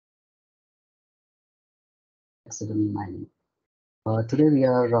Hexagon Mining. Today we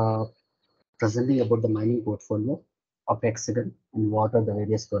are presenting about the mining portfolio of Hexagon and what are the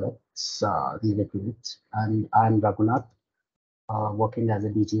various products related to it. And I'm Raghunath, working as a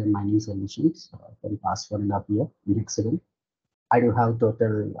DGM Mining Solutions for the past 1.5 years in Hexagon. I do have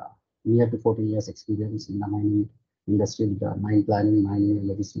total near to 14 years experience in the mining industry with the mine planning, mining, and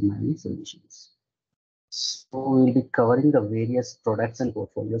logistic mining solutions. So we'll be covering the various products and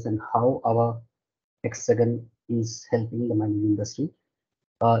portfolios and how our Hexagon is helping the mining industry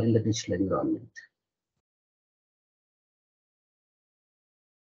in the digital environment.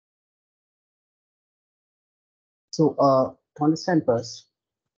 So to understand first,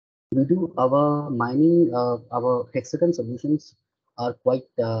 we do our mining, our Hexagon solutions are quite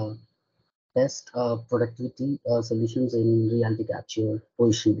best productivity solutions in reality capture,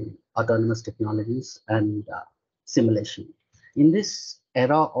 positioning, autonomous technologies, and simulation. In this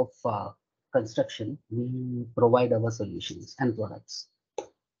era of construction, we provide our solutions and products.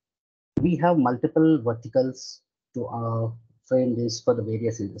 We have multiple verticals to frame this for the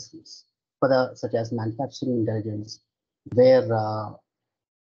various industries, for the such as manufacturing intelligence, where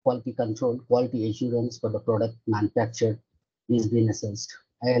quality control, quality assurance for the product manufactured is being assessed.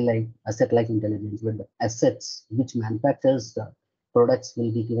 Like asset-like intelligence, with the assets which manufactures the products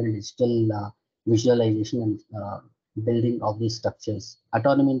will be given a digital visualization and building of these structures.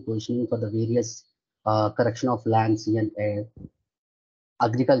 Autonomy and positioning for the various correction of land, sea, and air.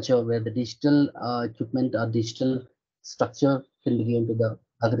 Agriculture, where the digital equipment or digital structure can be given to the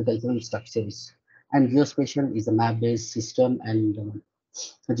agricultural structures. And geospatial is a map-based system and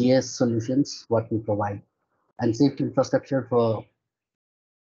GS solutions what we provide. And safety infrastructure for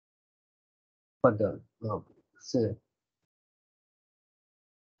the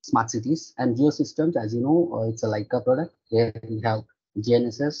smart cities and geosystems. As you know, it's a Leica product where we have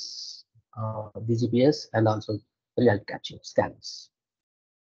GNSS, DGPS, and also reality capture scanners.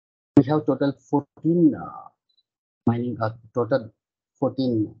 We have total 14 total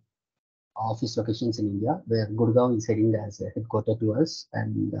 14 office locations in India, where Gurgaon is heading as a headquarter to us,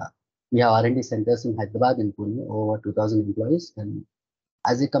 and we have R&D centers in Hyderabad and Pune, over 2,000 employees. And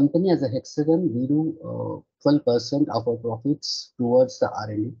as a company, as a Hexagon, we do 12% of our profits towards the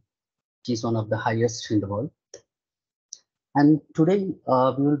R&D, which is one of the highest in the world. And today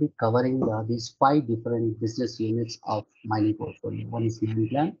we will be covering these 5 different business units of mining portfolio. One is Mine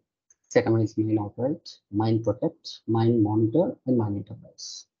Plan, second one is MineProtect, MineProtect, Mine Monitor, and Mine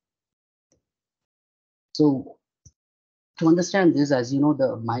Enterprise. So to understand this, as you know,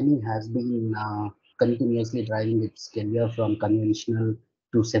 the mining has been continuously driving its career from conventional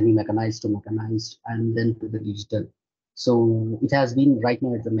to semi-mechanized to mechanized and then to the digital. So it has been right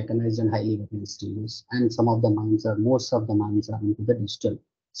now at the mechanized and highly mechanized stages, and most of the mines are into the digital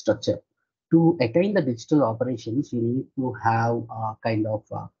structure. To attain the digital operations, you need to have a kind of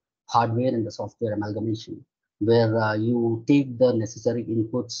hardware and the software amalgamation, where you take the necessary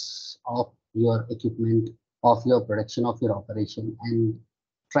inputs of your equipment, of your production, of your operation, and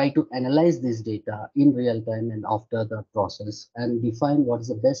try to analyze this data in real time and after the process, and define what is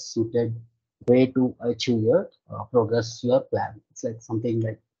the best suited way to achieve your progress, your plan. It's like something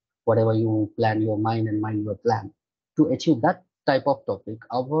like whatever you plan your mind and mind your plan. To achieve that type of topic,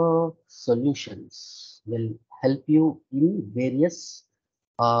 our solutions will help you in various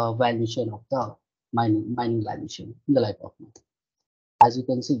valuation of the mining valuation in the life of mine. As you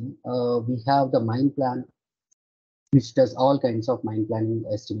can see, we have the mine plan, which does all kinds of mine planning,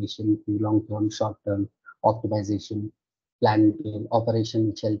 estimation, long-term, short-term, optimization, planning, operation,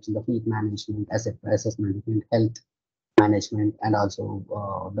 which helps in the fleet management, asset management, health management, and also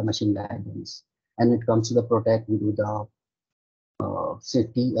the machine guidance. And when it comes to the protect, we do the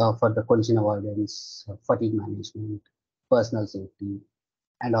safety for the collision avoidance, fatigue management, personal safety,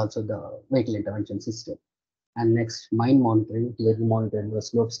 and also the vehicle intervention system. And next, mine monitoring, where we monitor the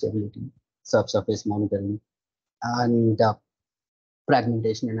slope stability, subsurface monitoring, and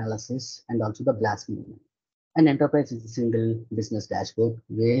fragmentation analysis, and also the blast movement. And enterprise is a single business dashboard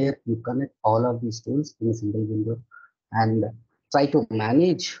where you connect all of these tools in a single window and try to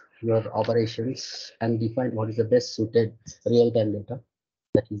manage your operations and define what is the best suited real-time data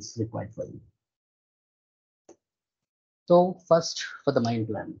that is required for you. So first, for the mine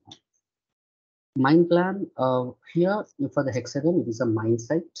plan. Mine plan, here for the Hexagon, it is a mine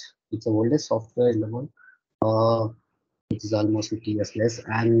site. It's the oldest software in the world. It is almost 50 years less,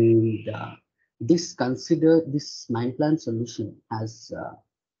 and this mine plan solution as a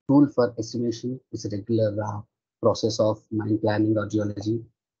tool for estimation. Is a regular process of mine planning or geology,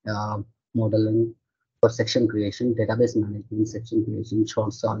 modeling, for section creation, database management, section creation,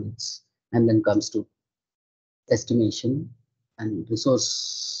 short solids, and then comes to estimation, and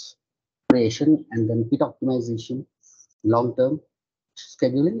resource creation, and then pit optimization, long-term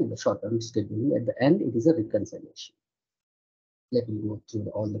scheduling, and the short-term scheduling. At the end, it is a reconciliation. Let me go through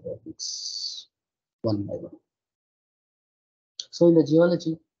all the topics one by one. So in the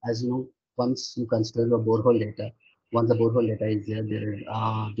geology, as you know, once you consider your borehole data, once the borehole data is there,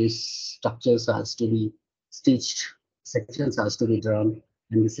 these structures has to be stitched, sections has to be drawn,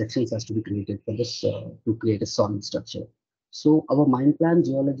 and the sections has to be created for this to create a solid structure. So our mine plan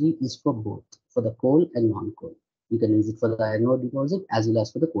geology is for both, for the coal and non-coal. You can use it for the iron ore deposit as well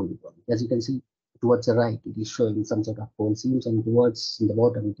as for the coal deposit. As you can see towards the right, it is showing some sort of coal seams, and towards the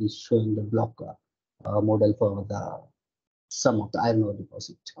bottom, it is showing the block model for the some of the iron ore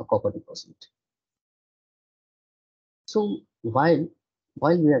deposit or copper deposit. So while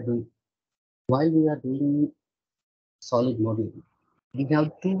we are doing solid modeling, we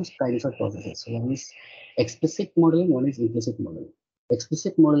have two kinds of processes. One is explicit modeling, one is implicit modeling.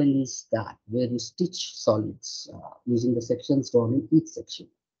 Explicit modeling is that where you stitch solids using the sections drawn in each section.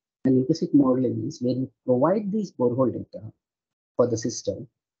 And implicit modeling is where you provide these borehole data for the system,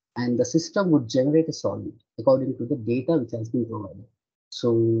 and the system would generate a solid according to the data which has been provided.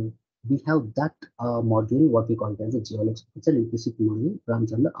 So we have that module, what we call it as a geology. It's an implicit module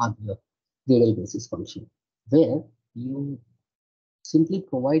runs on the RBF, real basis function, where you simply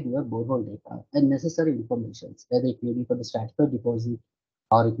provide your borehole data and necessary information, whether it may be for the stratified deposit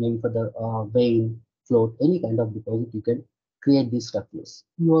or it may be for the vein, float, any kind of deposit, you can create these structures.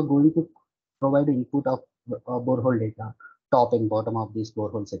 You are going to provide an input of borehole data, top and bottom of these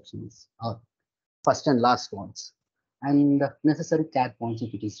borehole sections, first and last ones, and necessary CAD points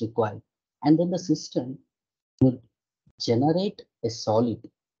if it is required. And then the system will generate a solid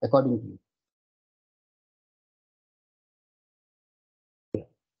accordingly.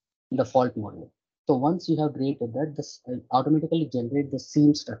 The fault model. So once you have created that, this automatically generate the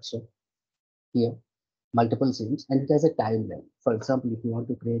seam structure here, multiple seams, and it has a timeline. For example, if you want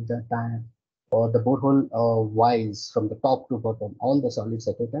to create the time or the borehole wise from the top to bottom, all the solids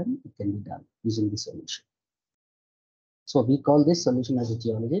at a time, it can be done using this solution. So we call this solution as a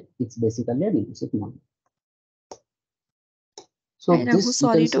geology. It's basically an implicit model. So Hi, Raghu, this you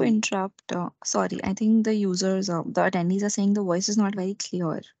sorry can to see. interrupt. Sorry, I think the users, the attendees are saying the voice is not very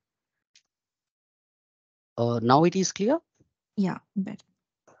clear. Now it is clear. Yeah, better.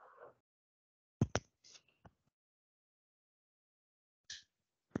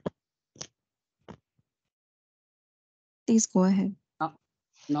 Please go ahead.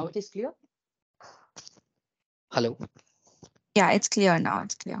 Now it is clear. Hello. Yeah, it's clear now.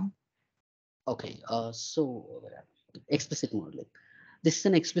 It's clear. Okay. So explicit modeling. This is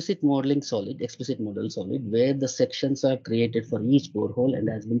an explicit modeling solid, explicit model solid, where the sections are created for each borehole and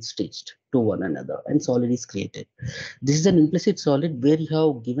has been stitched to one another, and solid is created. This is an implicit solid where you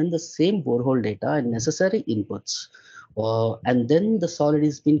have given the same borehole data and necessary inputs, and then the solid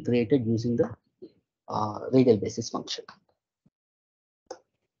is being created using the radial basis function.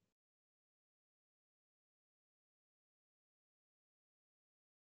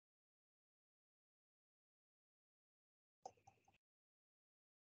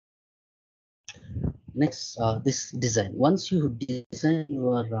 Next, this design. Once you design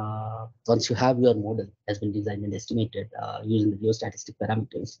your, once you have your model has been designed and estimated using the geostatistic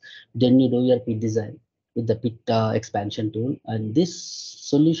parameters, then you do your pit design with the pit expansion tool. And this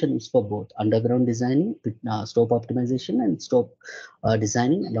solution is for both underground designing, pit, stope optimization, and stope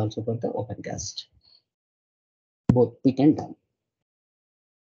designing, and also for the open cast, both pit and dam.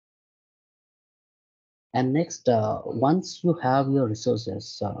 And next, once you have your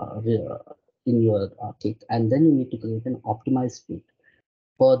resources in your kit, and then you need to create an optimized pit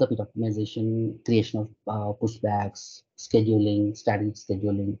for the pit optimization, creation of pushbacks, scheduling, static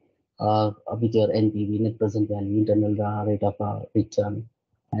scheduling with your NPV, net present value, internal rate of return,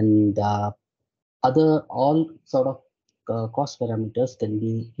 and other all sort of cost parameters can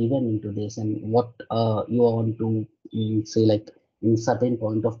be given into this, and what you want to say, like in certain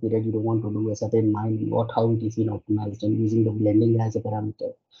point of period you don't want to do a certain mining, what how it is been optimized, and using the blending as a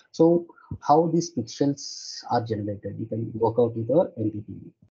parameter. So how these pixels are generated, you can work out with your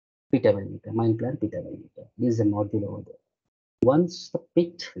MPP, pit availability, mine plan pit availability. This is a module over there. Once the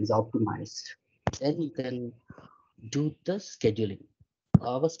pit is optimized, then you can do the scheduling.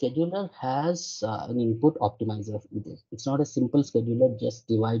 Our scheduler has an input optimizer with it. It's not a simple scheduler, just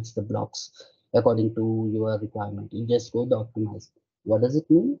divides the blocks according to your requirement. You just go the optimize. What does it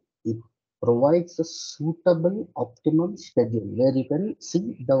mean? It provides a suitable optimum schedule where you can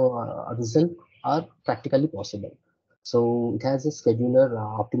see the result are practically possible. So it has a scheduler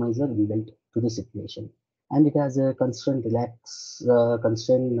optimizer inbuilt to the situation. and it has a constraint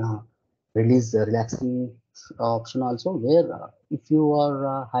release relaxing option also, where if you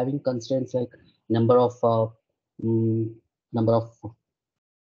are having constraints like number of mm, number of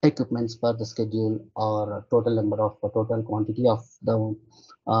equipments per the schedule, or total number of total quantity of the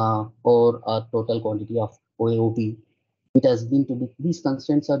or total quantity of OOB, it has been to be, these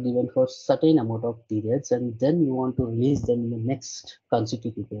constraints are given for certain amount of periods, and then you want to release them in the next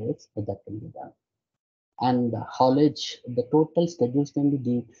consecutive periods, that can be done. And haulage, the total schedules can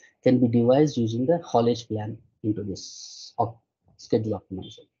be devised using the haulage plan into this schedule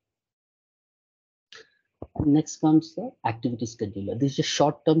optimizer. Next comes the activity scheduler. This is a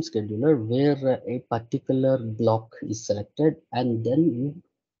short-term scheduler where a particular block is selected, and then you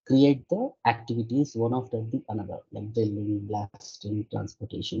create the activities one after the another, like drilling, blasting,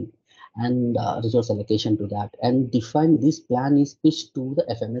 transportation, and resource allocation to that, and define this plan is pitched to the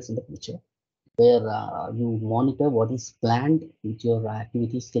FMS in the future, where you monitor what is planned with your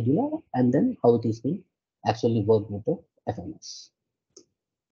activity scheduler, and then how it is being actually worked with the FMS.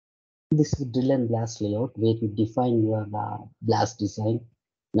 This is drill and blast layout, where you define your blast design,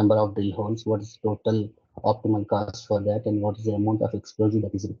 number of drill holes, what is total optimal cost for that, and what is the amount of explosive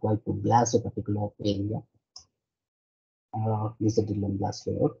that is required to blast a particular area. This is a drill and blast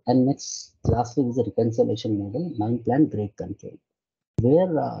layout. And next, lastly, is a reconciliation model, mine plan grade control,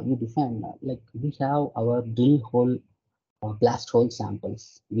 where you define like we have our drill hole blast hole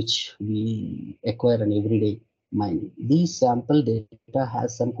samples, which we acquire an everyday mining. These sample data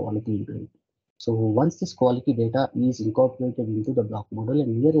has some quality into it. So once this quality data is incorporated into the block model,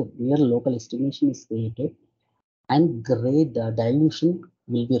 and near local estimation is created, and grade dilution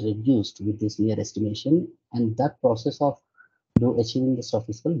will be reduced with this near estimation, and that process of achieving the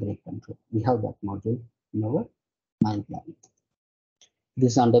statistical grade control. We have that module in our mine plan.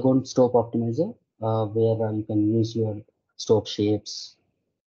 This underground stope optimizer, where you can use your stope shapes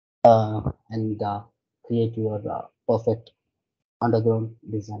and create your perfect underground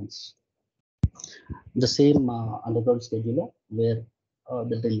designs. The same underground scheduler, where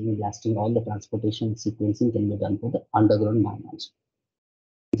the drilling, blasting, all the transportation sequencing can be done for the underground mine also.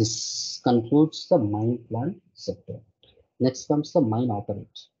 This concludes the mine plan sector. Next comes the mine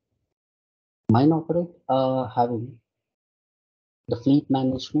operate. Mine operate having the fleet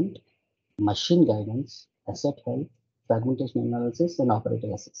management, machine guidance, asset health, fragmentation analysis, and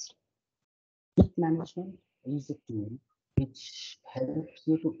operator assist. Fleet management is a tool which helps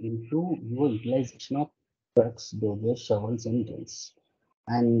you to improve your utilization of trucks, dozers, shovels, and drills,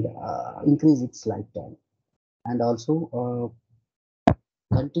 and increase its lifetime. And also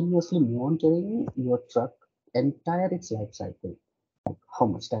continuously monitoring your truck entire its life cycle, like how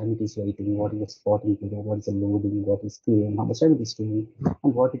much time it is waiting, what is the spotting period, what is the loading, what is queuing, how much time it is queuing,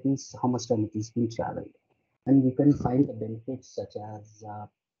 and what it is, how much time it is being traveled. And you can find the benefits such as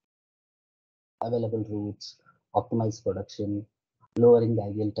available routes, optimized production, lowering the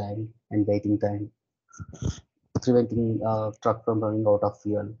idle time and waiting time, preventing truck from running out of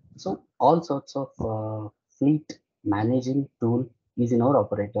fuel. So all sorts of fleet managing tool is in our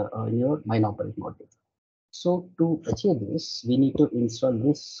operator in your mine operate module. So to achieve this, we need to install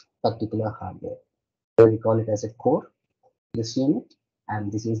this particular hardware. So we call it as a core, this unit,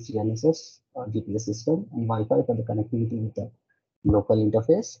 and this is GNSS GPS system, and Wi-Fi for the connectivity with the local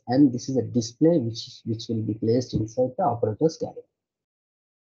interface, and this is a display which will be placed inside the operator's cabin.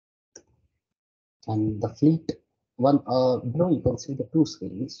 And the fleet one below, you can see the two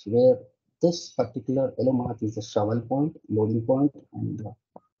screens, where this particular yellow mark is the shovel point, loading point, and the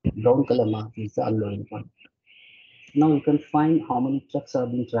brown color mark is the unloading point. Now you can find how many trucks are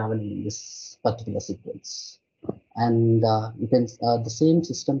being traveling in this particular sequence, and you can the same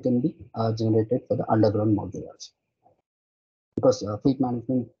system can be generated for the underground module also, because fleet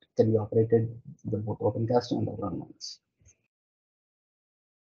management can be operated the both open cast and underground mines.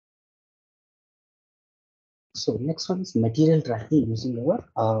 So next one is material tracking using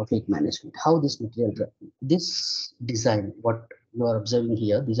our fleet management. How this material tracking? This design, what you are observing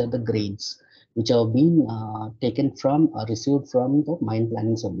here, these are the grades which have been taken from received from the mine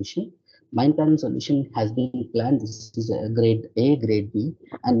planning solution. Mine planning solution has been planned. This is a grade A, grade B,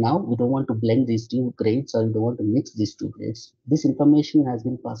 and now we don't want to blend these two grades, or we don't want to mix these two grades. This information has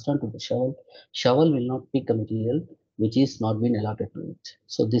been passed on to the shovel. Shovel will not pick a material which is not been allotted to it.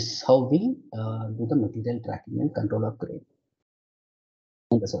 So this is how we do the material tracking and control of grade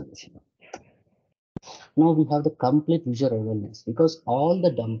in the solution. Now we have the complete visual awareness, because all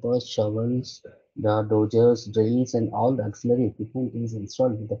the dumpers, shovels, the dozers, drills, and all the auxiliary equipment is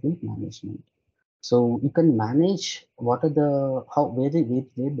installed with the fleet management. So you can manage what are the how where the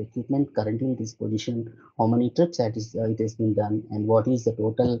equipment currently it is positioned, how many trips it has been done, and what is the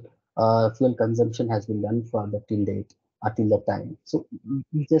total fuel consumption has been done for the till date or till the time. So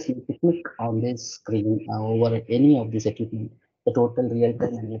you just need to click on this screen over any of this equipment. The total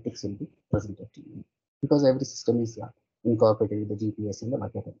real-time analytics will be presented to you because every system is incorporated with the GPS and the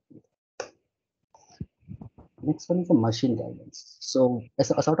bucket. Next one is the machine guidance. So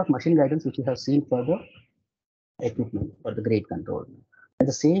as a sort of machine guidance which you have seen for the equipment for the grade control. In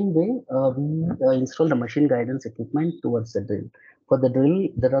the same way, we install the machine guidance equipment towards the drill. For the drill,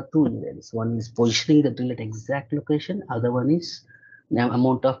 there are two events. One is positioning the drill at exact location. Other one is the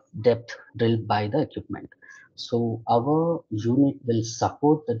amount of depth drilled by the equipment. So our unit will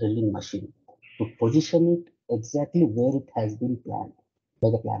support the drilling machine to position it exactly where it has been planned by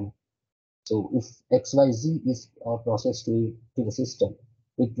the planner. So if XYZ is processed to the system,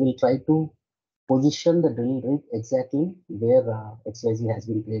 it will try to position the drill rig exactly where XYZ has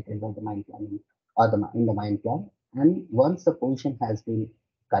been created by the mine planning or in the mine plan. And once the position has been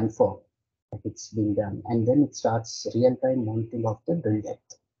confirmed, that it's been done, and then it starts real-time monitoring of the drill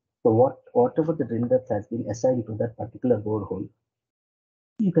depth. So whatever the drill depth has been assigned to that particular borehole,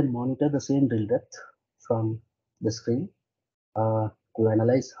 you can monitor the same drill depth from the screen to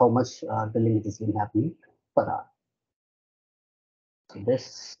analyze how much drilling it has been happening per hour. So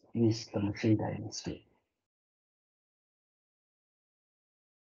this is the machine diagnostic.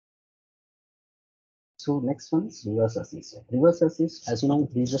 So next one is reverse assist. Reverse assist, as you know,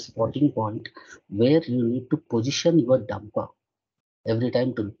 is a spotting point where you need to position your dumper every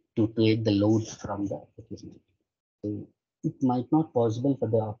time to take the load from the equipment. So it might not possible for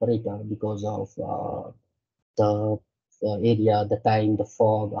the operator because of the area, the time, the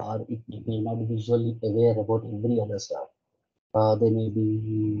fog, or it may not be visually aware about every other stuff. They may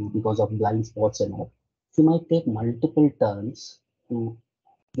be because of blind spots and all. You might take multiple turns to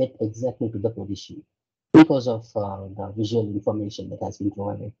get exactly to the position because of the visual information that has been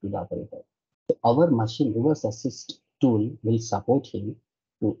provided to the operator. So our machine reverse assist tool will support him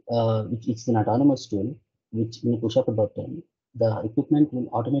to, it's an autonomous tool, which when you push up a button, the equipment will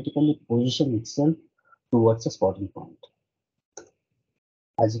automatically position itself towards a spotting point.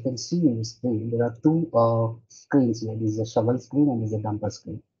 As you can see in the screen, there are two screens here. There is a shovel screen and there is a dumper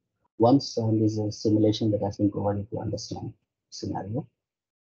screen. One sound is a simulation that has been provided to understand scenario.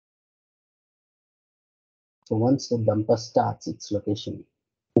 So once the dumper starts its location,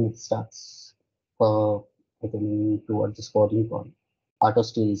 and it starts heading towards the spotting point, auto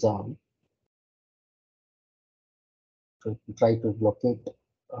steer is on to try to locate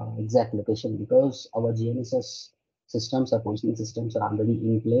exact location because our GNSS systems, our positioning systems are already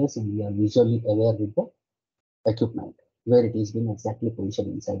in place and we are visually aware with the equipment where it is being exactly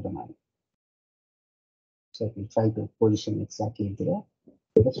positioned inside the mine. So we try to position exactly there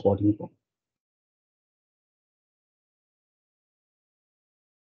to the spotting point.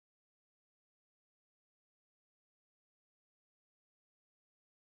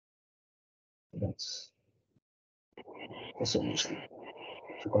 That's the solution.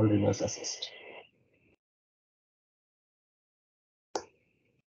 It's called reverse assist.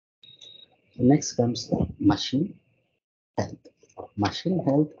 Next comes the machine health. Machine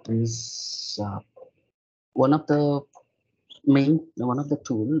health is one of the one of the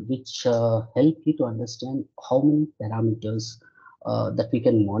tool which help you to understand how many parameters that we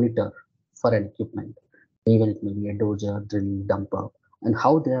can monitor for an equipment, even it may be a dozer, drill, dumper, and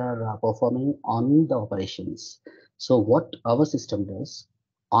how they are performing on the operations. So what our system does,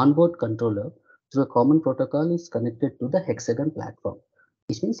 onboard controller through a common protocol is connected to the Hexagon platform,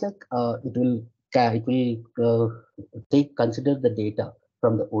 which means like take consider the data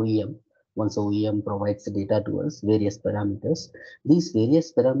from the OEM. Once OEM provides the data to us, various parameters, these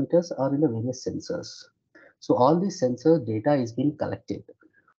various parameters are in the various sensors. So all these sensor data is being collected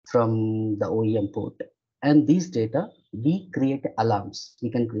from the OEM port. And these data, we create alarms.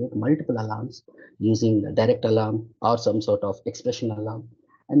 We can create multiple alarms using a direct alarm or some sort of expression alarm.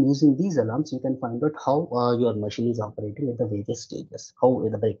 And using these alarms, you can find out how your machine is operating at the various stages, how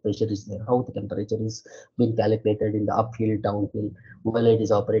the brake pressure is there, how the temperature is being calculated in the uphill, downhill, while it is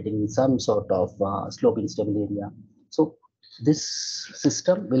operating in some sort of sloping stable area. So this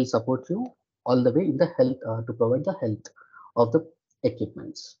system will support you all the way in the health to provide the health of the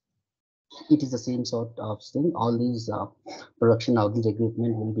equipments. It is the same sort of thing. All these production of these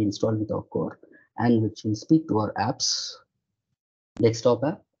equipment will be installed with our core and which will speak to our apps, desktop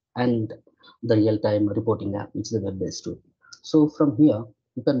app, and the real-time reporting app, which is the web-based tool. So from here,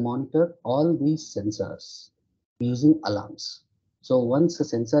 you can monitor all these sensors using alarms. So once the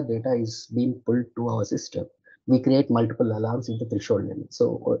sensor data is being pulled to our system, we create multiple alarms in the threshold limit.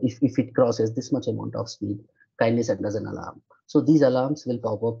 So if it crosses this much amount of speed, kindly send us an alarm. So these alarms will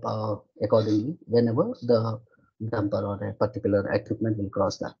pop up accordingly whenever the dumper or a particular equipment will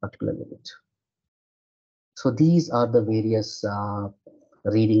cross that particular limit. So these are the various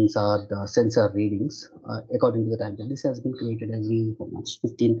readings or the sensor readings according to the time. This has been created every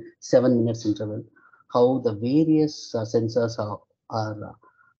 15, 7 minutes interval. How the various sensors are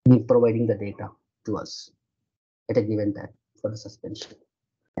providing the data to us at a given time for the suspension.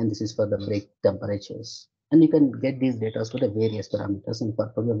 And this is for the brake temperatures. And you can get these data for the various parameters and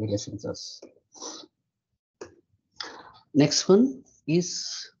for the various sensors. Next one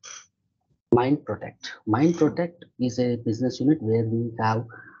is MineProtect. MineProtect is a business unit where we have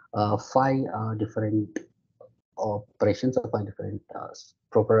five different operations or five different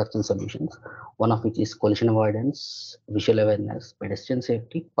production solutions. One of which is collision avoidance, visual awareness, pedestrian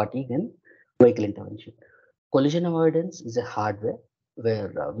safety, fatigue, and vehicle intervention. Collision avoidance is a hardware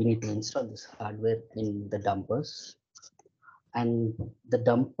where we need to install this hardware in the dumpers, and the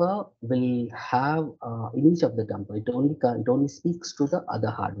dumper will have in each of the dumper it only speaks to the other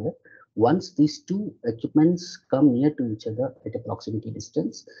hardware. Once these two equipments come near to each other at a proximity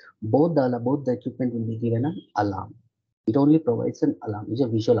distance, both the equipment will be given an alarm. It only provides an alarm. It's a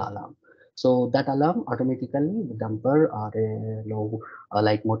visual alarm. So that alarm automatically the dumper or a low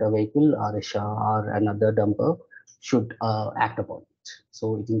light motor vehicle or or another dumper should act upon it.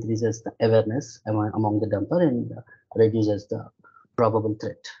 So it increases the awareness among the dumper and reduces the probable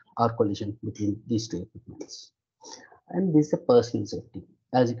threat or collision between these two equipments. And this is a personal safety.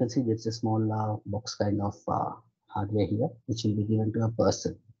 As you can see, there's a small box kind of hardware here, which will be given to a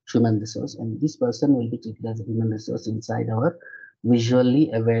person, human resource, and this person will be treated as a human resource inside our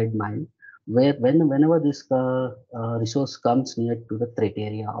visually aware mind, where whenever this resource comes near to the threat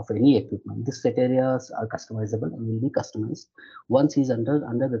area of any equipment, these threat areas are customizable and will be customized. Once he's under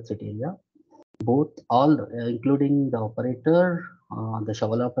the threat area, both all including the operator, the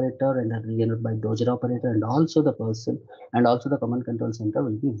shovel operator, and the nearby dozer operator, and also the person, and also the command control center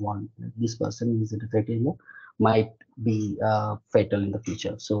will be warned that this person is in the threat area, might be fatal in the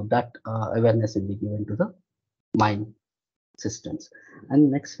future. So that awareness will be given to the mine systems.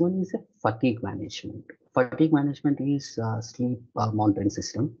 And next one is a fatigue management. Fatigue management is a sleep monitoring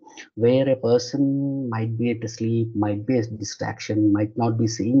system where a person might be at sleep, might be a distraction, might not be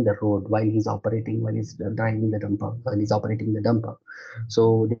seeing the road while he's operating, while he's driving the dumper, while he's operating the dumper.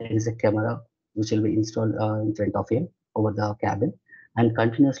 So there is a camera which will be installed in front of him over the cabin and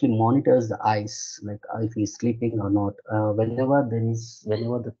continuously monitors the eyes, like if he's sleeping or not. Whenever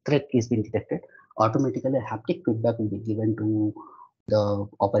the threat is being detected, automatically a haptic feedback will be given to the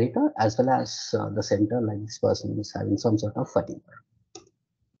operator as well as the center, like this person is having some sort of fatigue.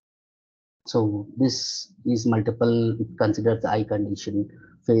 So this is multiple, it considers the eye condition,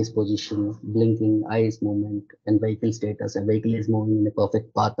 face position, blinking, eyes movement, and vehicle status, and vehicle is moving in a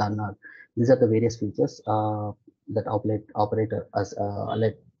perfect path or not. These are the various features that operator as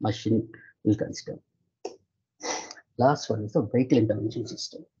a machine will consider. Last one is the vehicle intervention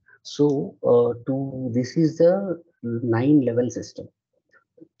system. So this is the 9-level system.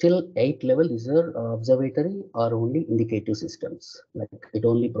 Till 8 level, these are observatory or only indicative systems. Like it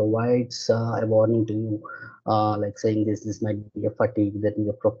only provides a warning to you, like saying this might be a fatigue, there is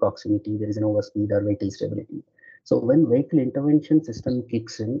a proximity, there is an overspeed or vehicle stability. So when vehicle intervention system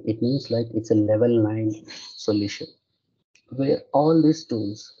kicks in, it means like it's a level 9 solution where all these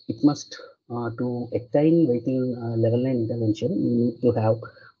tools, it must to attain vehicle level 9 intervention, you need to have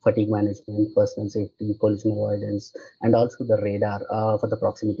fatigue management, personal safety, collision avoidance, and also the radar for the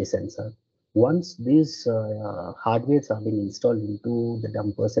proximity sensor. Once these hardwares have been installed into the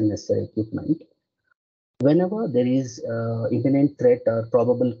dumpers and necessary equipment, whenever there is imminent threat or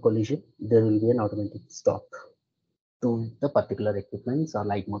probable collision, there will be an automatic stop to the particular equipments or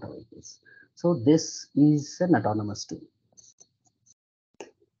light motor vehicles. So this is an autonomous tool.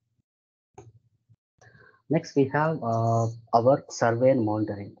 Next, we have our survey and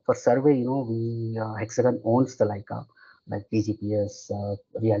monitoring. For survey, we Hexagon owns the Leica, like PGPS,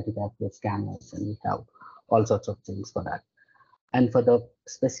 reality capture scanners, and we have all sorts of things for that. And for the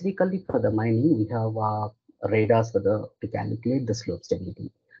specifically for the mining, we have radars for the to calculate the slope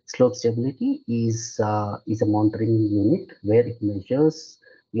stability. Slope stability is a monitoring unit where it measures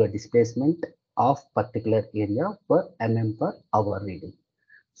your displacement of particular area per per hour reading.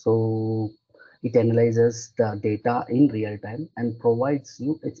 So it analyzes the data in real time and provides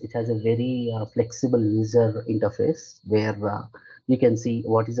you, it has a very flexible user interface where you can see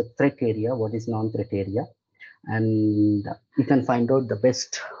what is a threat area, what is non-threat area, and you can find out the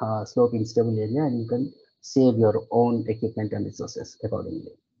best slope instable area, and you can save your own equipment and resources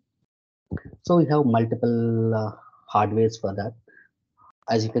accordingly. So we have multiple hardwares for that.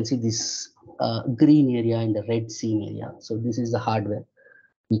 As you can see, this green area and the red seam area. So this is the hardware.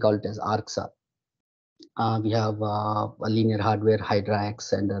 We call it as ArcSAR. We have a linear hardware,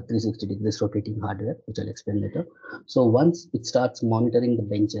 Hydra-X, and a 360 degrees rotating hardware, which I'll explain later. So once it starts monitoring the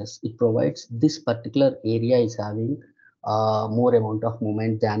benches, it provides this particular area is having more amount of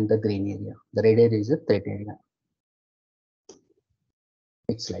movement than the green area. The red area is a threat area.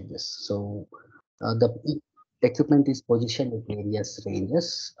 It's like this. So the equipment is positioned in various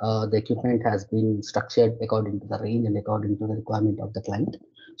ranges. The equipment has been structured according to the range and according to the requirement of the client.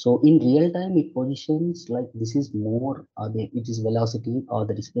 So in real time, it positions like this is more, it is velocity or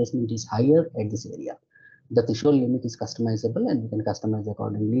the displacement is higher at this area. The threshold limit is customizable and we can customize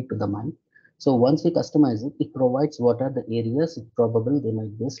accordingly to the mine. So once we customize it, it provides what are the areas probable they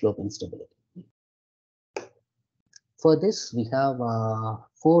might be slope instability. For this, we have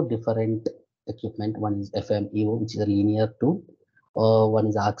four different equipment. One is FMEO, which is a linear tool. One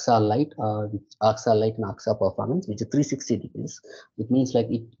is AXA Light, AXA Light and AXA Performance, which is 360 degrees. It means like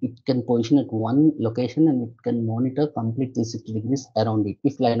it can position at one location and it can monitor complete 360 degrees around it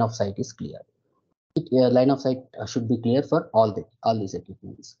if line of sight is clear. Line of sight should be clear for all these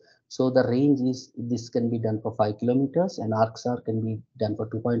equipments. So the range is this can be done for 5 kilometers and ArcSAR can be done for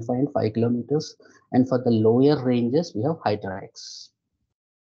 2.5 and 5 kilometers. And for the lower ranges, we have Hydra-X.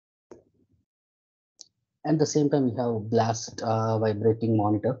 At the same time, we have blast vibrating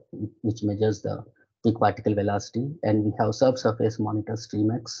monitor, which measures the peak particle velocity, and we have subsurface monitor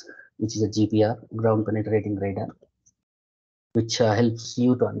StreamX, which is a GPR, ground penetrating radar, which helps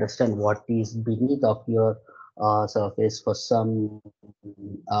you to understand what is beneath of your surface for some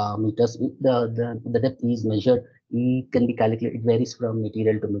meters. The depth is measured. It can be calculated. It varies from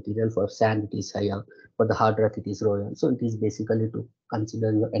material to material. For sand, it is higher. For the hard rock, it is lower. So it is basically to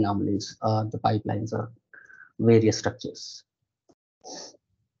consider your anomalies, the pipelines, or various structures.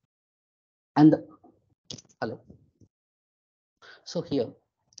 And hello. So here,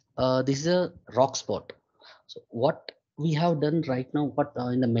 this is a rock spot. So what we have done right now, what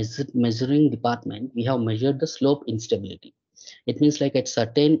in the measuring department, we have measured the slope instability. It means like at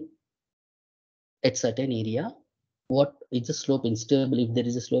certain area, what is the slope instability? If there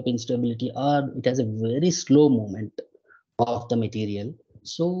is a slope instability, or it has a very slow movement of the material.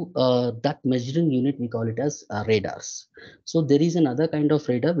 So that measuring unit, we call it as radars. So there is another kind of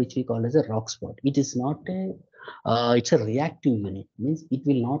radar which we call as a rock spot. It is not a, it's a reactive unit. Means it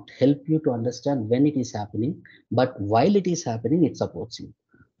will not help you to understand when it is happening, but while it is happening, it supports you.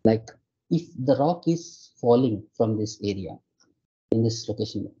 Like if the rock is falling from this area, in this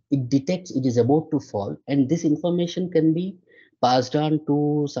location, it detects it is about to fall, and this information can be passed on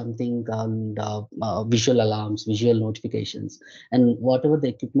to something called visual alarms, visual notifications, and whatever the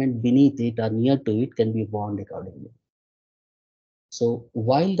equipment beneath it or near to it can be warned accordingly. So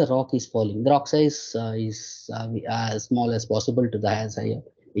while the rock is falling, the rock size is as small as possible to the as higher.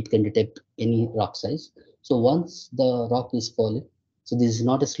 It can detect any rock size. So once the rock is falling, so this is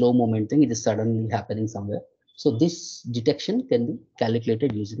not a slow movement thing, it is suddenly happening somewhere. So this detection can be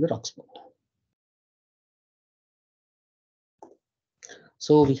calculated using the rock spot.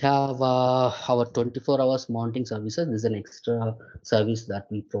 So we have our 24 hours monitoring services. This is an extra service that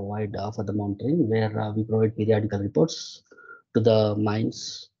we provide for the monitoring, where we provide periodical reports to the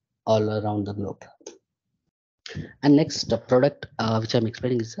mines all around the globe. And next product which I'm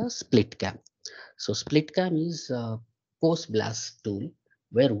explaining is a split cam. So split cam is a post blast tool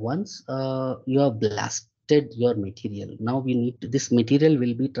where once you have blasted your material, now we need to, this material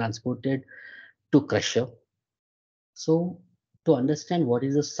will be transported to crusher. So to understand what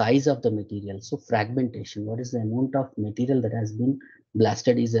is the size of the material, so fragmentation, what is the amount of material that has been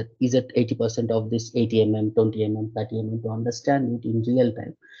blasted, is at 80% of this 80 mm, 20 mm, 30 mm. To understand it in real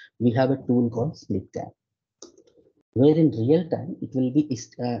time, we have a tool called split cam, where in real time it will be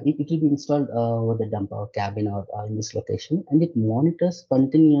installed over the dumper cabin or in this location, and it monitors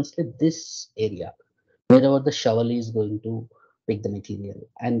continuously this area wherever the shovel is going to pick the material,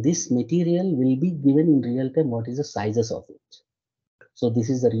 and this material will be given in real time what is the sizes of it. So this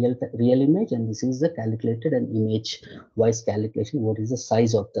is the real image, and this is the calculated and image wise calculation what is the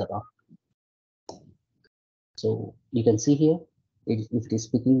size of the rock. So you can see here, if it is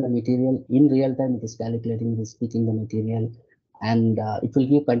picking the material in real time, it is calculating, it is picking the material, and it will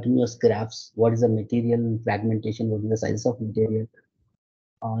give continuous graphs. What is the material fragmentation? What is the size of material?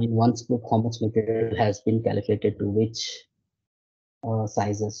 In one scope, how much material has been calculated to which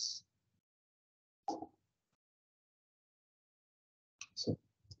sizes.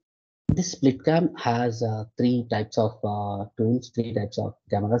 This split cam has three types of tools, three types of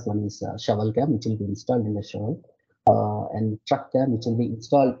cameras. One is shovel cam, which will be installed in the shovel, and truck cam, which will be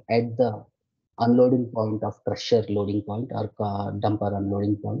installed at the unloading point of crusher loading point or dumper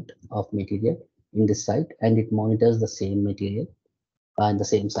unloading point of material in this site, and it monitors the same material and the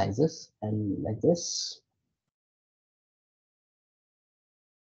same sizes. And like this,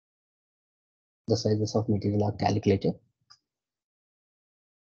 the sizes of material are calculated.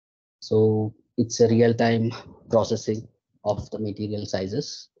 So it's a real-time processing of the material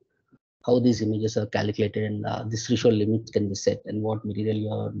sizes, how these images are calculated, and this threshold limit can be set, and what material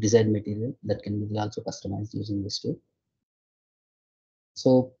your desired material that can be also customized using this tool.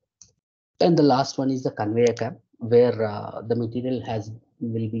 So, and the last one is the conveyor cam, where the material has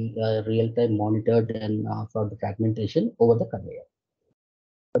will be real-time monitored and for the fragmentation over the conveyor.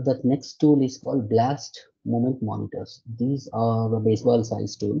 The next tool is called blast moment monitors. These are the baseball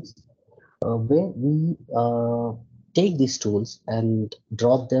size tools where we take these tools and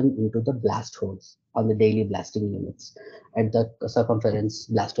drop them into the blast holes on the daily blasting units at the circumference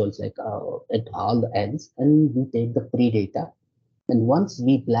blast holes, like at all the ends, and we take the pre-data. And once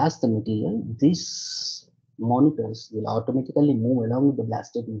we blast the material, these monitors will automatically move along with the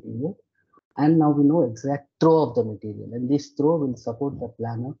blasted material. And now we know exact throw of the material, and this throw will support the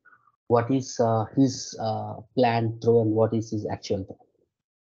planner. What is his planned throw and what is his actual throw.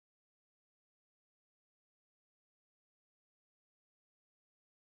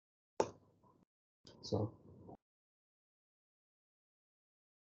 So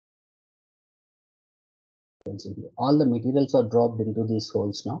all the materials are dropped into these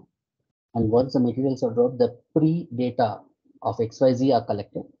holes now. And once the materials are dropped, the pre-data of XYZ are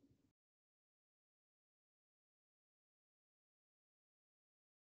collected.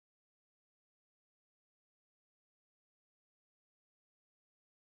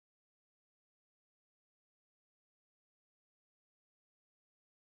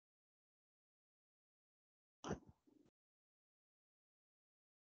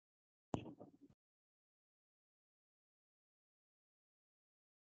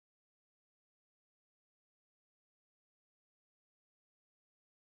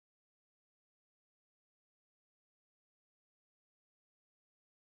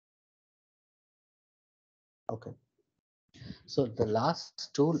 Okay. So the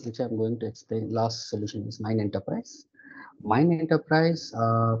last tool which I'm going to explain, last solution is Mine Enterprise. Mine Enterprise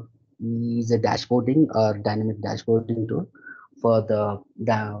is a dashboarding or dynamic dashboarding tool for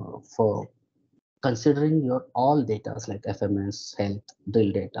for considering your all data like FMS, health,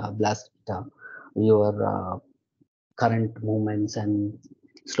 drill data, blast data, your current movements and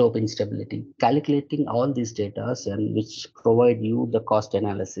slope instability, calculating all these data and which provide you the cost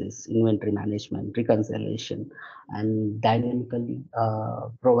analysis, inventory management, reconciliation, and dynamically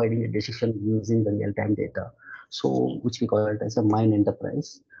providing a decision using the real-time data. So, which we call it as a mine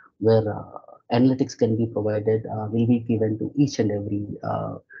enterprise, where analytics can be provided, will be given to each and every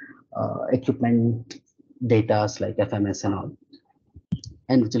equipment data like FMS and all,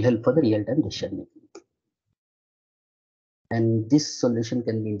 and which will help for the real-time decision making. And this solution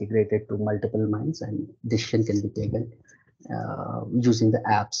can be integrated to multiple mines and decision can be taken using the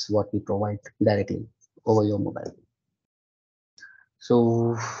apps what we provide directly over your mobile.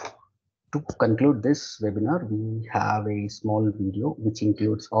 So to conclude this webinar, we have a small video which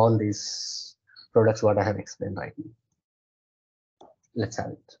includes all these products what I have explained right now. Let's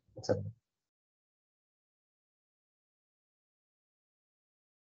have it. Let's have it.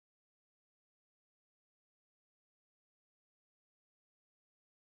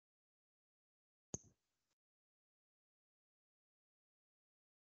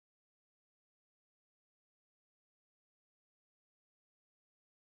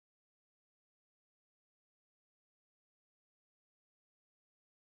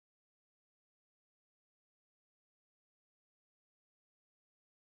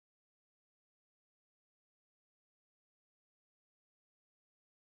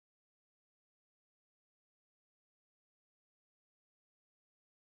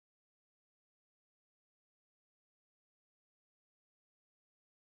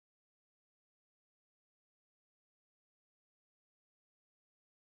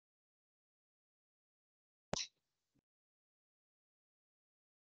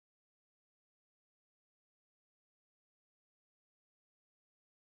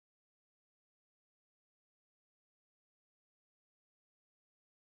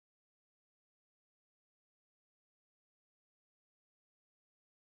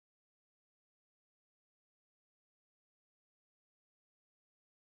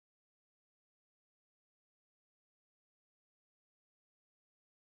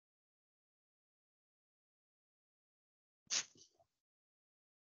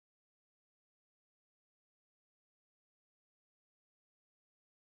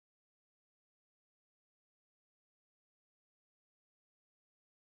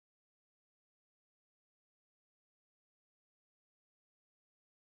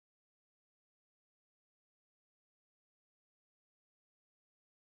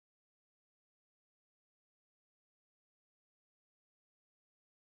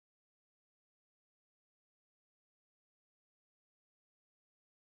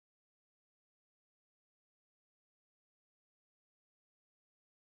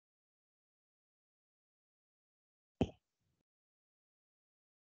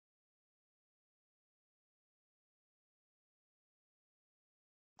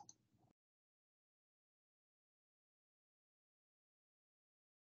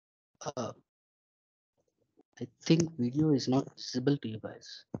 Uh, I think video is not visible to you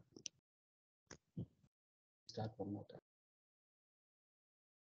guys. Start one more time.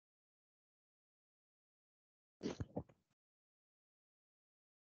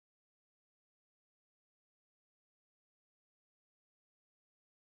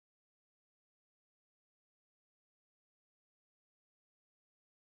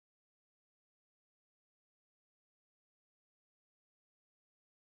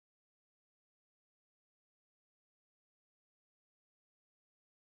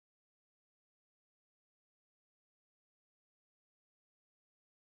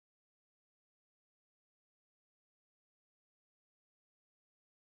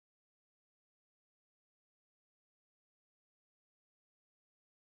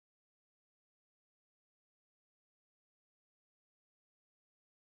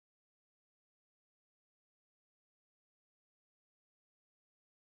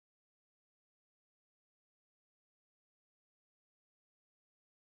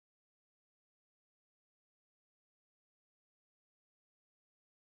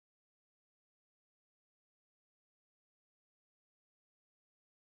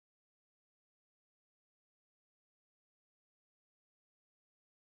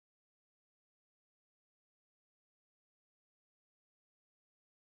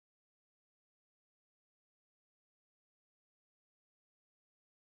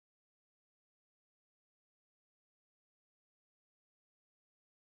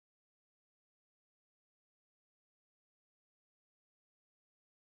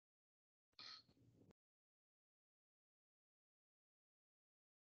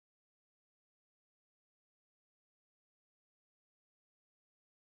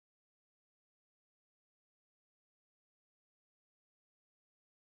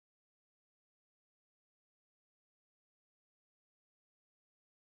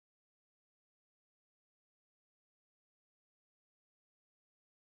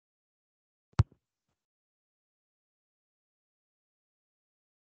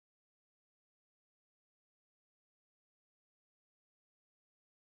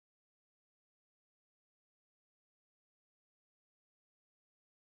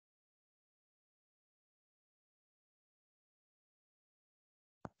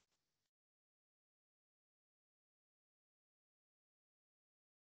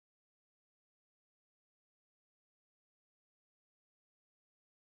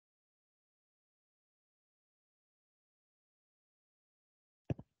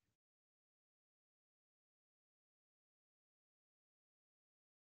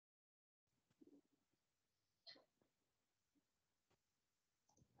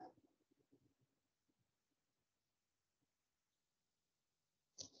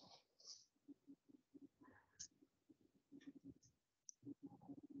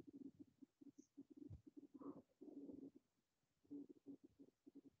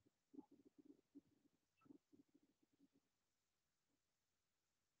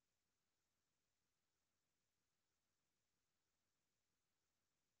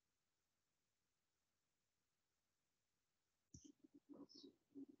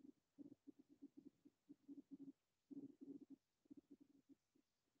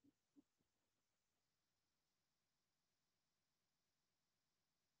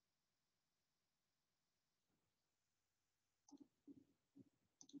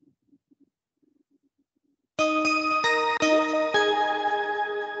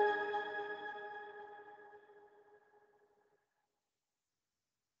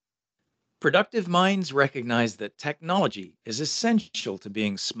 Productive minds recognize that technology is essential to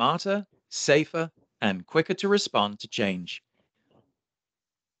being smarter, safer, and quicker to respond to change.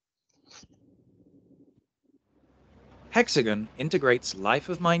 Hexagon integrates life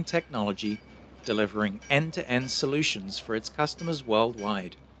of mine technology, delivering end to end solutions for its customers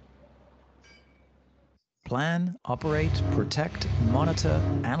worldwide. Plan, operate, protect, monitor,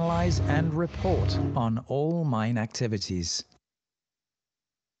 analyze, and report on all mine activities.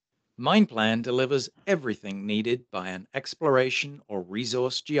 MinePlan delivers everything needed by an exploration or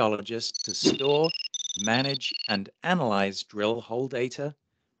resource geologist to store, manage, and analyze drill hole data,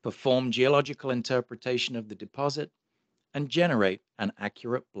 perform geological interpretation of the deposit, and generate an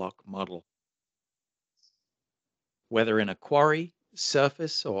accurate block model. Whether in a quarry,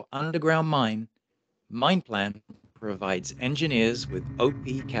 surface, or underground mine, MinePlan provides engineers with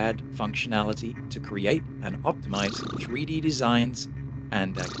OPCAD functionality to create and optimize 3D designs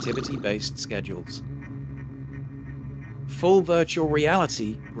and activity-based schedules. Full virtual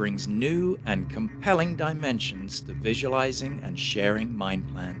reality brings new and compelling dimensions to visualizing and sharing mine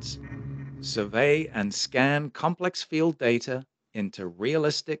plans. Survey and scan complex field data into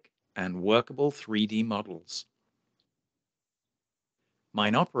realistic, and workable 3D models.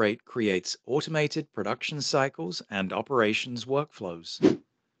 MineOperate creates automated production cycles and operations workflows.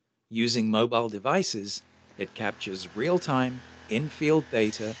 Using mobile devices, it captures real-time, in-field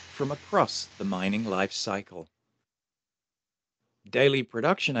data from across the mining life cycle. Daily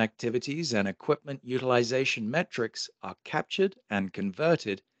production activities and equipment utilization metrics are captured and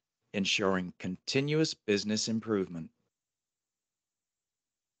converted, ensuring continuous business improvement.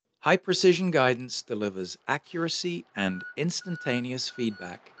 High-precision guidance delivers accuracy and instantaneous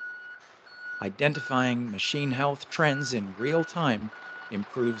feedback. Identifying machine health trends in real time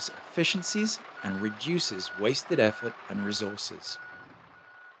improves efficiencies and reduces wasted effort and resources.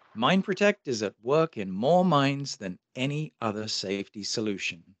 MineProtect is at work in more mines than any other safety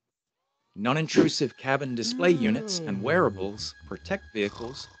solution. Non-intrusive cabin display units and wearables protect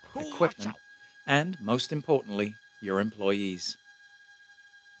vehicles, equipment, and most importantly, your employees.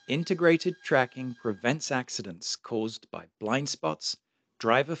 Integrated tracking prevents accidents caused by blind spots,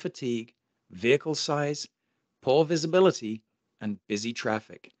 driver fatigue, vehicle size, poor visibility, and busy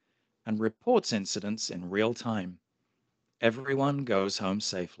traffic, and reports incidents in real time. Everyone goes home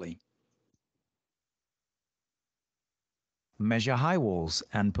safely. Measure high walls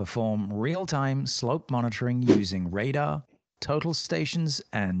and perform real-time slope monitoring using radar, total stations,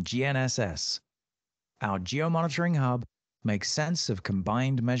 and GNSS. Our geomonitoring hub makes sense of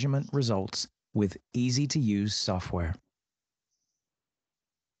combined measurement results with easy-to-use software.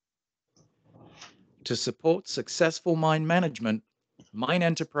 To support successful mine management, Mine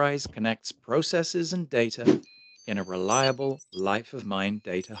Enterprise connects processes and data in a reliable life of mine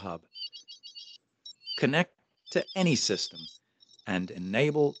data hub. Connect to any system and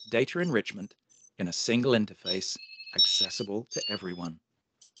enable data enrichment in a single interface accessible to everyone.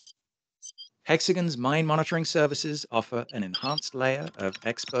 Hexagon's mine monitoring services offer an enhanced layer of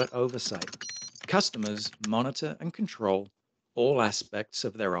expert oversight. Customers monitor and control all aspects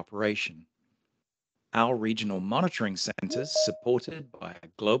of their operation. Our regional monitoring centers, supported by a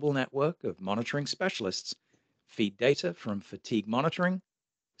global network of monitoring specialists, feed data from fatigue monitoring,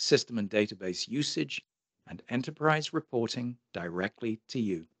 system and database usage, and enterprise reporting directly to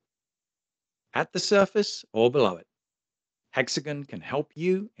you. At the surface or below it, Hexagon can help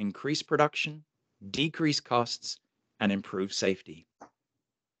you increase production, decrease costs, and improve safety.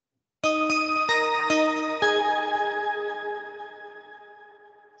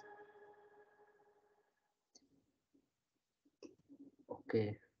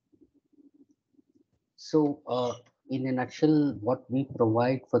 Okay. So, in a nutshell, what we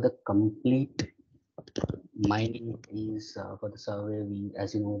provide for the complete mining is for the survey, we,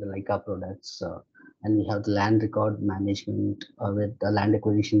 as you know, the Leica products, and we have the land record management with the land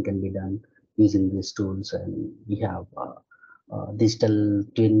acquisition can be done using these tools, and we have digital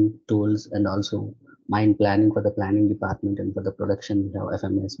twin tools and also mine planning for the planning department, and for the production we have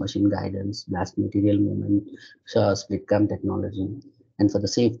FMS, machine guidance, blast material movement, split cam technology, and for the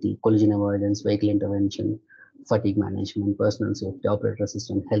safety, collision avoidance, vehicle intervention, fatigue management, personal safety, operator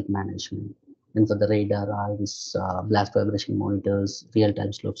assistant, health management. And for the radar, eyes, blast vibration monitors,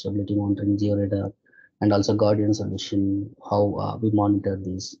 real-time slope stability monitoring, georadar, and also Guardian solution, how we monitor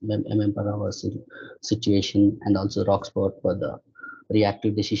these per hour situation, and also Rockspot for the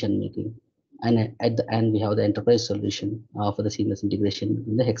reactive decision making. And at the end, we have the enterprise solution for the seamless integration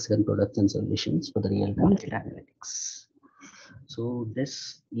between the Hexagon products and solutions for the real-time data analytics. So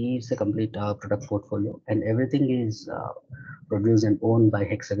this is a complete product portfolio, and everything is produced and owned by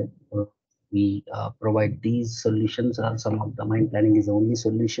Hexagon. We provide these solutions. Some of the mine planning is the only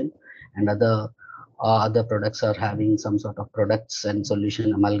solution, and other products are having some sort of products and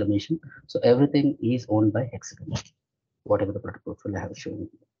solution amalgamation. So everything is owned by Hexagon, whatever the product portfolio I have shown.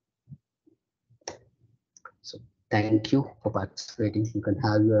 So thank you for participating. You can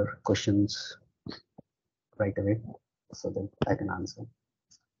have your questions right away so that I can answer.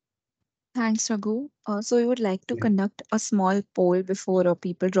 Thanks, Raghu. So we would like to conduct a small poll before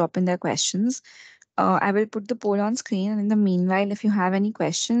people drop in their questions. I will put the poll on screen, and in the meanwhile, if you have any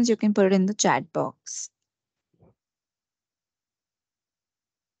questions, you can put it in the chat box.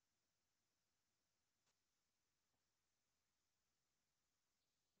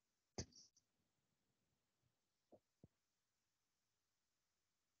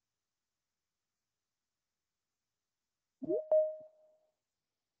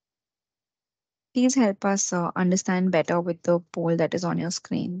 Please help us understand better with the poll that is on your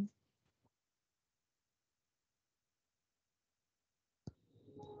screen.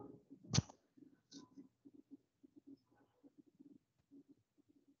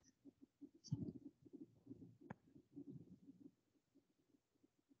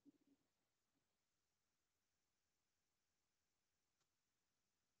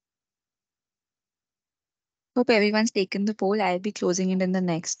 Hope everyone's taken the poll. I'll be closing it in the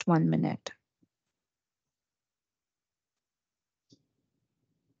next 1 minute.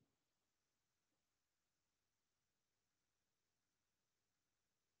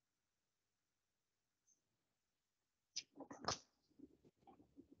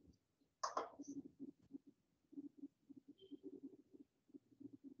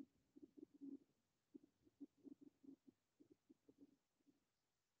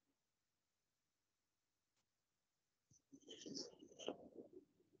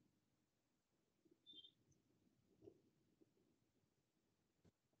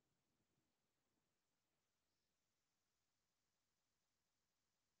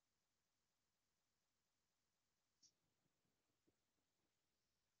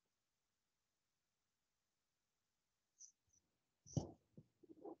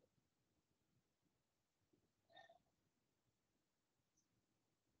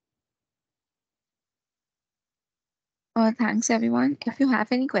 Thanks everyone. If you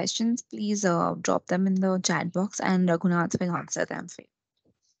have any questions, please drop them in the chat box and Raghunath will answer them for you.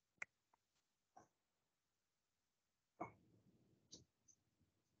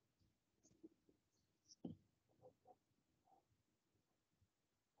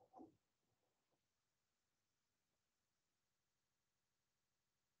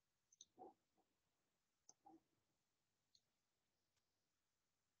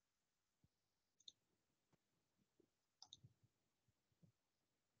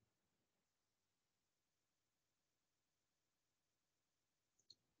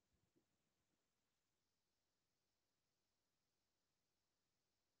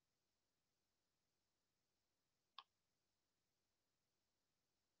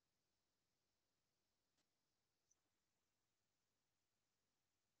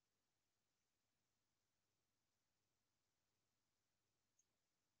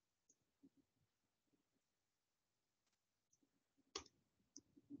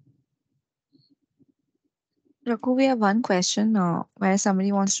 Raghu, we have one question where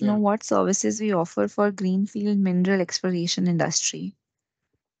somebody wants to know Yeah. what services we offer for greenfield mineral exploration industry.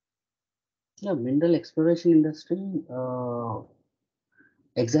 Yeah, mineral exploration industry.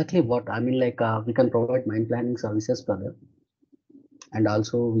 Exactly what I mean, like we can provide mine planning services for them, and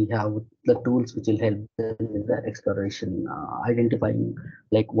also we have the tools which will help them in the exploration, identifying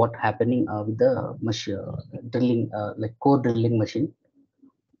like what happening with the drilling, like core drilling machine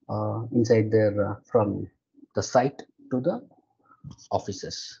inside their from the site to the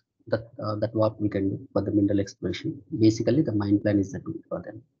offices. That what we can do for the mineral exploration. Basically, the mine plan is the tool for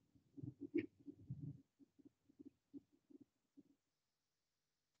them.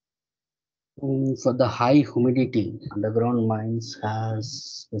 For the high humidity, underground mines has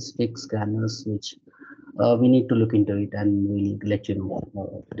specific scanners which we need to look into it, and we'll let you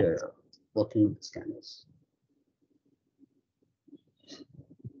know the working with the scanners.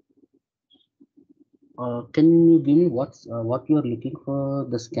 Can you give me what you are looking for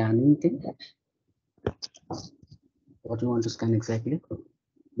the scanning thing? What you want to scan exactly?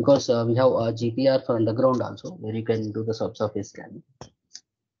 Because we have a GPR for underground also, where you can do the subsurface scanning,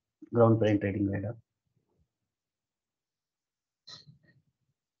 ground penetrating radar.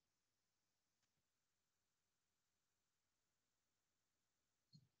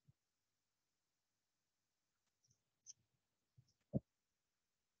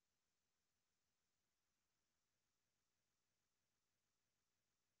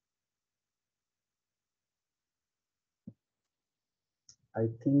 I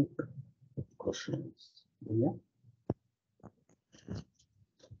think questions. Yeah.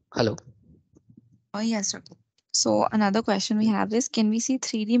 Hello. Oh, yes, Raghu. So another question we have is, can we see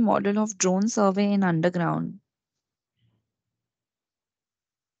 3D model of drone survey in underground?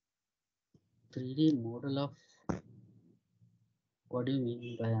 3D model of what do you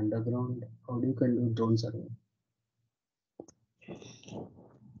mean by underground? How do you can do drone survey?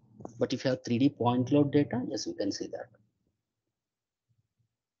 But if you have 3D point cloud data, yes, we can see that.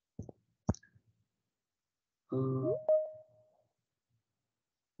 Uh,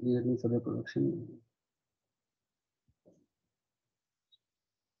 Yearly for the production.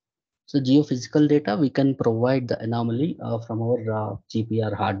 So geophysical data, we can provide the anomaly from our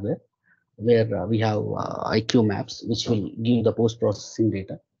GPR hardware, where we have IQ maps, which will give the post-processing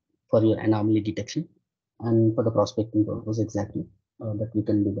data for your anomaly detection and for the prospecting purpose exactly that we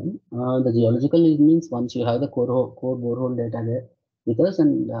can do them. The geological means once you have the core borehole data there with us,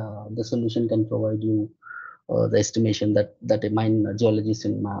 and the solution can provide you the estimation that a mine geologist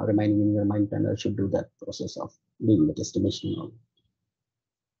and remaining in your mine planner should do that process of doing that estimation.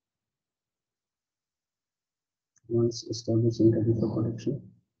 Once established in ready for production.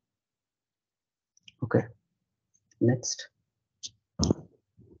 Okay. Next.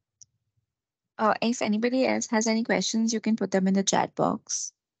 If anybody else has any questions, you can put them in the chat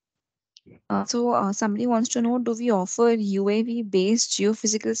box. Somebody wants to know, do we offer UAV-based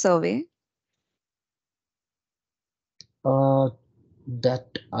geophysical survey?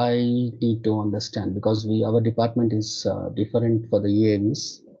 That I need to understand because our department is different for the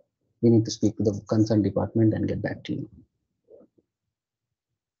UAVs. We need to speak to the concerned department and get back to you.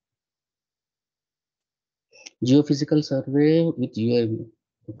 Geophysical survey with UAV.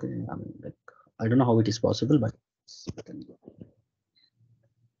 Okay, I mean, like, I don't know how it is possible, but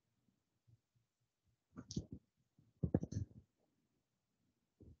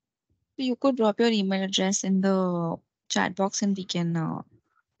You could drop your email address in the chat box and we can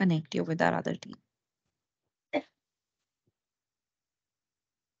connect you with our other team.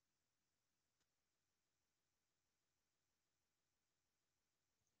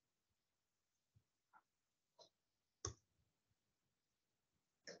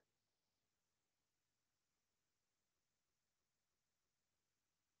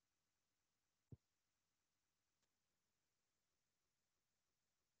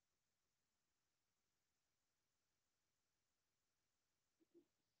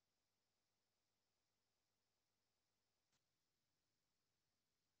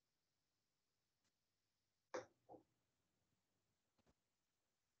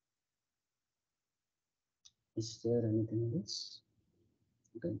 is there anything else?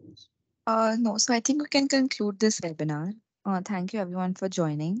 Okay, please. No, so I think we can conclude this webinar. Thank you everyone for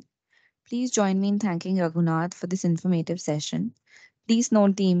joining. Please join me in thanking Raghunath for this informative session. Please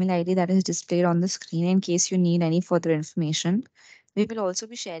note the email ID that is displayed on the screen in case you need any further information. We will also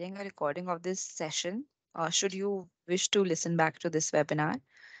be sharing a recording of this session should you wish to listen back to this webinar.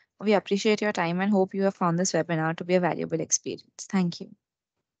 We appreciate your time and hope you have found this webinar to be a valuable experience. Thank you.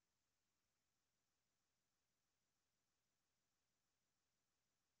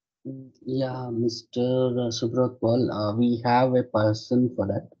 Yeah, Mr. Subrat Paul, we have a person for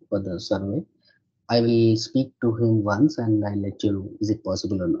that, for the survey. I will speak to him once and I'll let you know, is it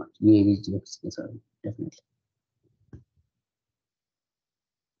possible or not? UAV geophysical survey, definitely.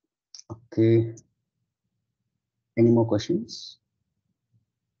 Okay. Any more questions?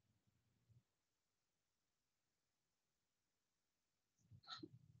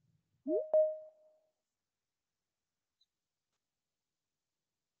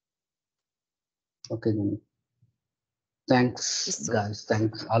 Okay, then. Thanks, So, guys.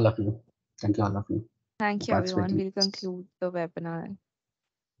 Thanks, all of you. Thank you, all of you, thank for you, everyone. participating. We'll conclude the webinar.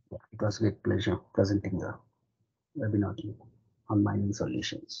 Yeah, it was a great pleasure presenting the webinar to you on mining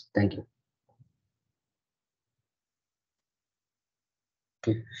solutions. Thank you.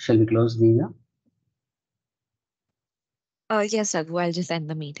 Okay, shall we close the? Yes, Raghu, I'll just end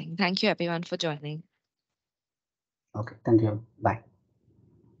the meeting. Thank you, everyone, for joining. Okay, thank you. Bye.